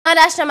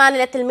மகாராஷ்டிரா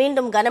மாநிலத்தில்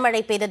மீண்டும் கனமழை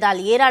பெய்ததால்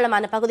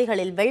ஏராளமான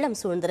பகுதிகளில் வெள்ளம்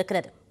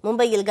சூழ்ந்திருக்கிறது.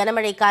 மும்பையில்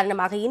கனமழை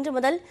காரணமாக இன்று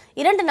முதல்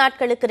 2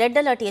 நாட்களுக்கு ரெட்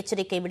அலர்ட்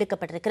எச்சரிக்கை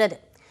விடுக்கப்பட்டிருக்கிறது.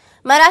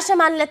 மகாராஷ்டிரா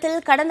மாநிலத்தில்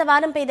கடந்த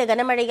வாரம் பெய்த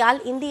கனமழையால்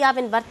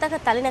இந்தியாவின் வர்த்தக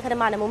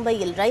தலைநகரமான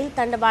மும்பையில் ரயில்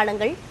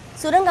தண்டவாளங்கள்,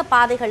 சுரங்க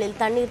பாதைகளில்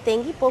தண்ணீர்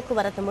தேங்கி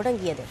போக்குவரத்து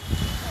முடங்கியது.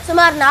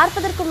 சுமார்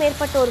 40க்கும்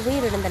மேற்பட்டோர்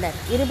உயிரிழந்தனர்.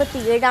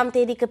 27ஆம்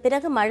தேதிக்கு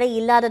பிறகு மழை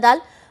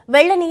இல்லாததால்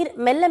வெள்ள நீர்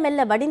மெல்ல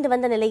மெல்ல வடிந்து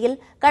வந்த நிலையில்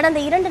கடந்த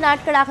 2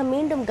 நாட்களாக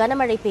மீண்டும்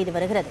கனமழை பெய்து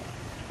வருகிறது.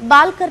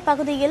 பால்கர்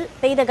பகுதியில்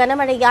பெய்த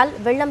கனமழையால்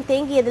வெள்ளம்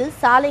தேங்கியதில்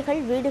சாலைகள்,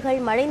 வீடுகள்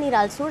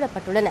மழைநீரால்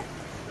சூழப்பட்டுள்ளன.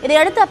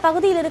 இதையடுத்து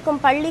அப்பகுதியில்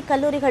இருக்கும் பள்ளி,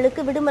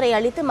 கல்லூரிகளுக்கு விடுமுறை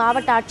அளித்து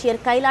மாவட்ட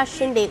ஆட்சியர் கைலாஷ்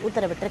ஷிண்டே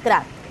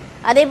உத்தரவிட்டிருக்கிறார்.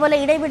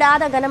 அதேபோல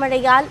இடைவிடாத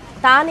கனமழையால்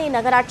தானே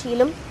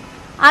நகராட்சியிலும்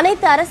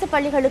அனைத்து அரசு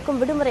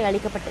பள்ளிகளுக்கும் விடுமுறை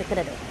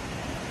அளிக்கப்பட்டிருக்கிறது.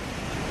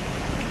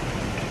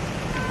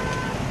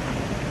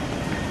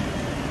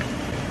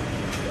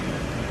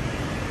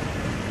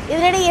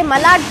 இதனிடையே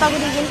மலாட்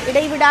பகுதியில்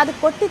இடைவிடாது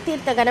கொட்டி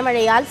தீர்த்த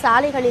கனமழையால்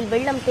சாலைகளில்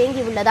வெள்ளம்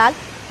தேங்கியுள்ளதால்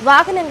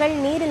வாகனங்கள்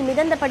நீரில்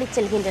மிதந்தபடி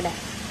செல்கின்றன.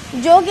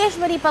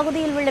 ஜோகேஸ்வரி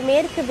பகுதியில் உள்ள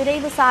மேற்கு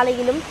விரைவு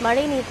சாலையிலும்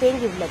மழைநீர்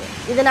தேங்கியுள்ளது.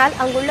 இதனால்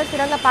அங்குள்ள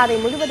சுரங்கப்பாதை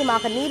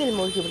முழுவதுமாக நீரில்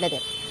மூழ்கியுள்ளது.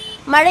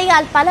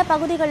 மழையால் பல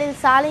பகுதிகளில்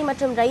சாலை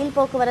மற்றும் ரயில்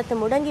போக்குவரத்து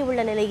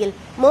முடங்கியுள்ள நிலையில்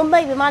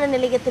மும்பை விமான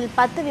நிலையத்தில்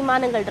 10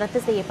 விமானங்கள்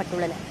ரத்து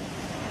செய்யப்பட்டுள்ளன.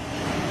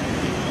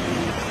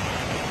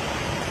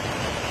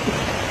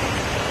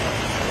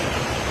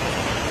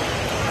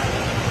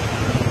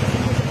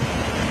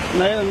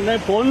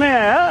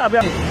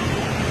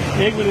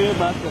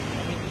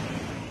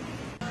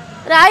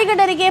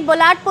 ராய்கட் அருகே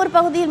பொலாட்பூர்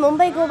பகுதியில்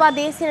மும்பை கோவா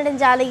தேசிய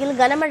நெடுஞ்சாலையில்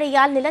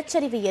கனமழையால்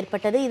நிலச்சரிவு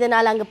ஏற்பட்டது.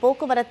 இதனால் அங்கு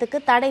போக்குவரத்துக்கு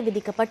தடை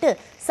விதிக்கப்பட்டு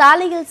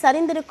சாலையில்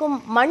சரிந்திருக்கும்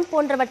மண்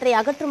போன்றவற்றை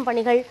அகற்றும்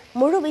பணிகள்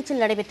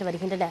முழுவீச்சில் நடைபெற்று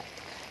வருகின்றன.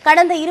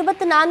 கடந்த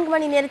 24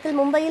 மணி நேரத்தில்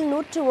மும்பையில்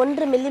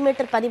 101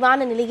 மில்லிமீட்டர்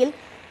பதிவான நிலையில்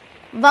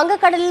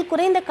வங்கக்கடலில்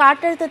குறைந்த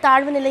காற்றழுத்த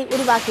தாழ்வு நிலை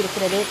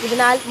உருவாகியிருக்கிறது.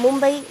 இதனால்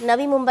மும்பை,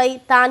 நவி மும்பை,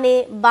 தானே,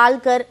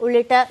 பால்கர்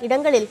உள்ளிட்ட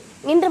இடங்களில்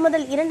இன்று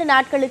முதல் 2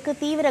 நாட்களுக்கு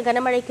தீவிர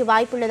கனமழைக்கு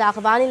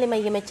வாய்ப்புள்ளதாக வானிலை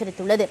மையம்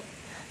எச்சரித்துள்ளது.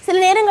 சில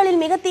நேரங்களில்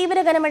மிக தீவிர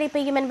கனமழை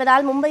பெய்யும்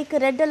என்பதால்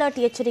மும்பைக்கு ரெட் அலர்ட்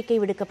எச்சரிக்கை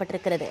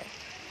விடுக்கப்பட்டிருக்கிறது.